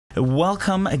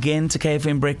Welcome again to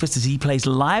KFM Breakfast as he plays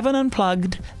live and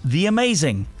unplugged the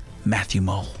amazing Matthew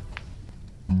Mole.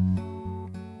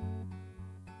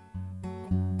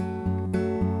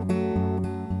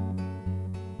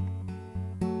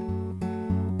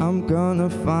 I'm gonna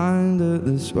find it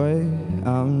this way.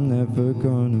 I'm never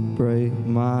gonna break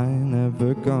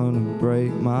never gonna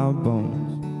break my bones.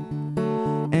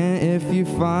 And if you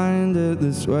find it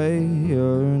this way,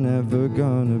 you're never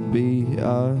gonna be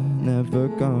alone.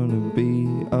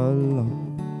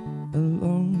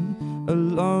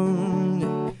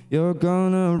 You're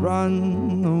gonna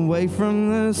run away from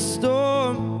the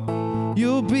storm.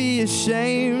 You'll be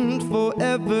ashamed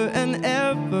forever and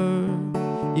ever.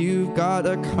 You've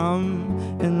gotta come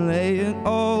and lay it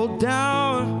all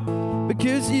down,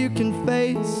 because you can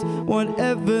face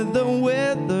whatever the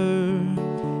weather.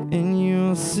 And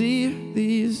you'll see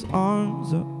these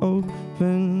arms are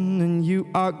open, and you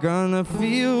are gonna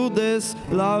feel this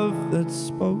love that's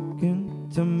spoken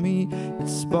to me.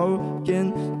 It's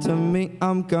spoken to me.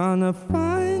 I'm gonna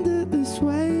find it this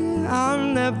way.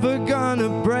 I'm never gonna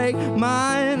break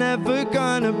never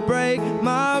gonna break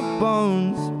my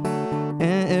bones.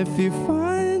 And if you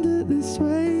find it this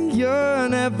way, you're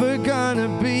never gonna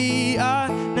be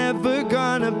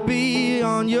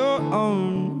on your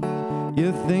own.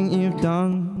 You think you've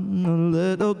done a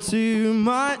little too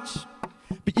much,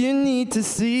 but you need to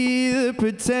see the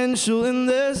potential in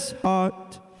this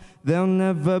heart. There'll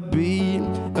never be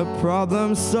a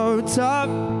problem so tough.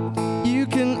 You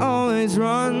can always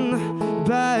run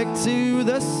back to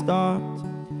the start,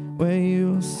 where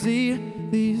you'll see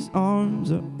these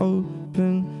arms are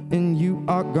open, and you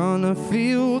are gonna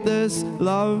feel this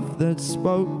love that's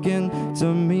spoken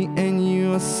to me. And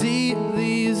you'll see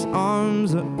these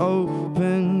arms are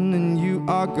open, and you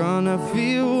are gonna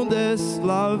feel this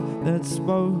love that's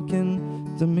spoken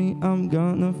to me. I'm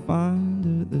gonna find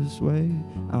it this way.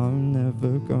 I'm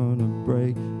never gonna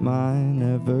break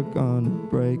never gonna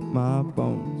break my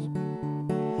bones.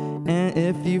 And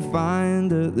if you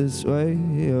find it this way,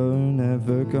 you're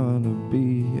never gonna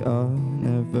be alone.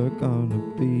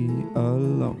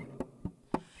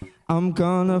 I'm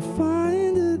gonna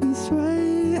find it this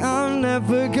way. I'm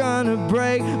never gonna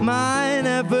break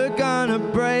never gonna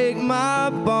break my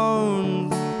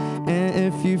bones. And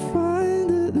if you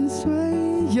find it this way,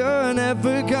 you're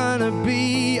never gonna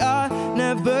be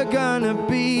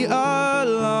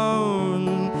alone.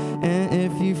 And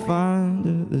if you find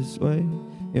it this way,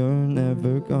 you're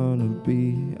never gonna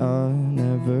be alone.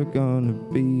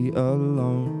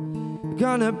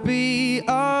 Gonna be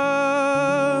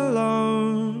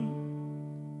alone.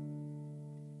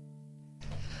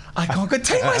 I can't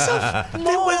contain myself. There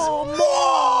was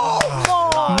more.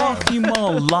 Matthew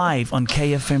Mole live on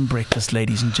KFM Breakfast,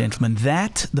 ladies and gentlemen.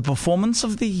 The performance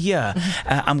of the year.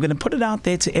 I'm going to put it out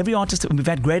there to every artist. We've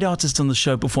had great artists on the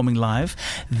show performing live.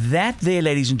 That there,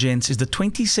 ladies and gents, is the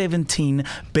 2017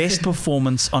 best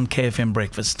performance on KFM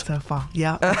Breakfast. So far,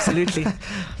 yeah, absolutely.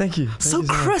 Thank you. So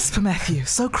crisp, Matthew.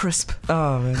 So crisp.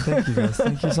 Oh man, thank you guys.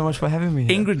 Thank you so much for having me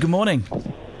here. Ingrid, good morning.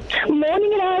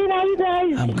 Morning, how are you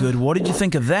guys? I'm good. What did you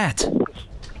think of that?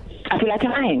 I feel like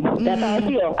crying. That's how I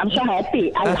feel. I'm so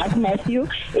happy. I love Matthew.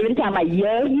 Every time I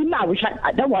hear him, I wish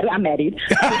don't worry, I'm married.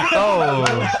 Oh,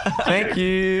 thank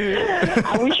you.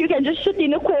 I wish you can just sit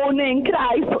in a corner and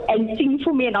cry and sing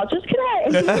for me, and I'll just cry.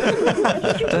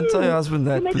 Don't tell your husband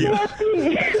that. You make me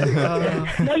happy.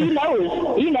 No, he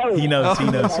knows. He knows.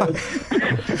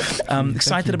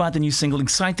 Excited about the new single.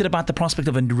 Excited about the prospect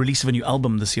of a release of a new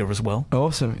album this year as well.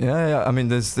 Awesome. Yeah. I mean,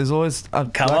 there's always. I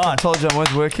told you I'm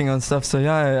always working on stuff. So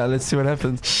yeah. Let's see what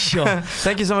happens. Sure.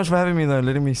 Thank you so much for having me, though,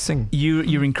 letting me sing.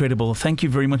 You're incredible. Thank you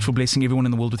very much for blessing everyone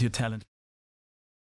in the world with your talent.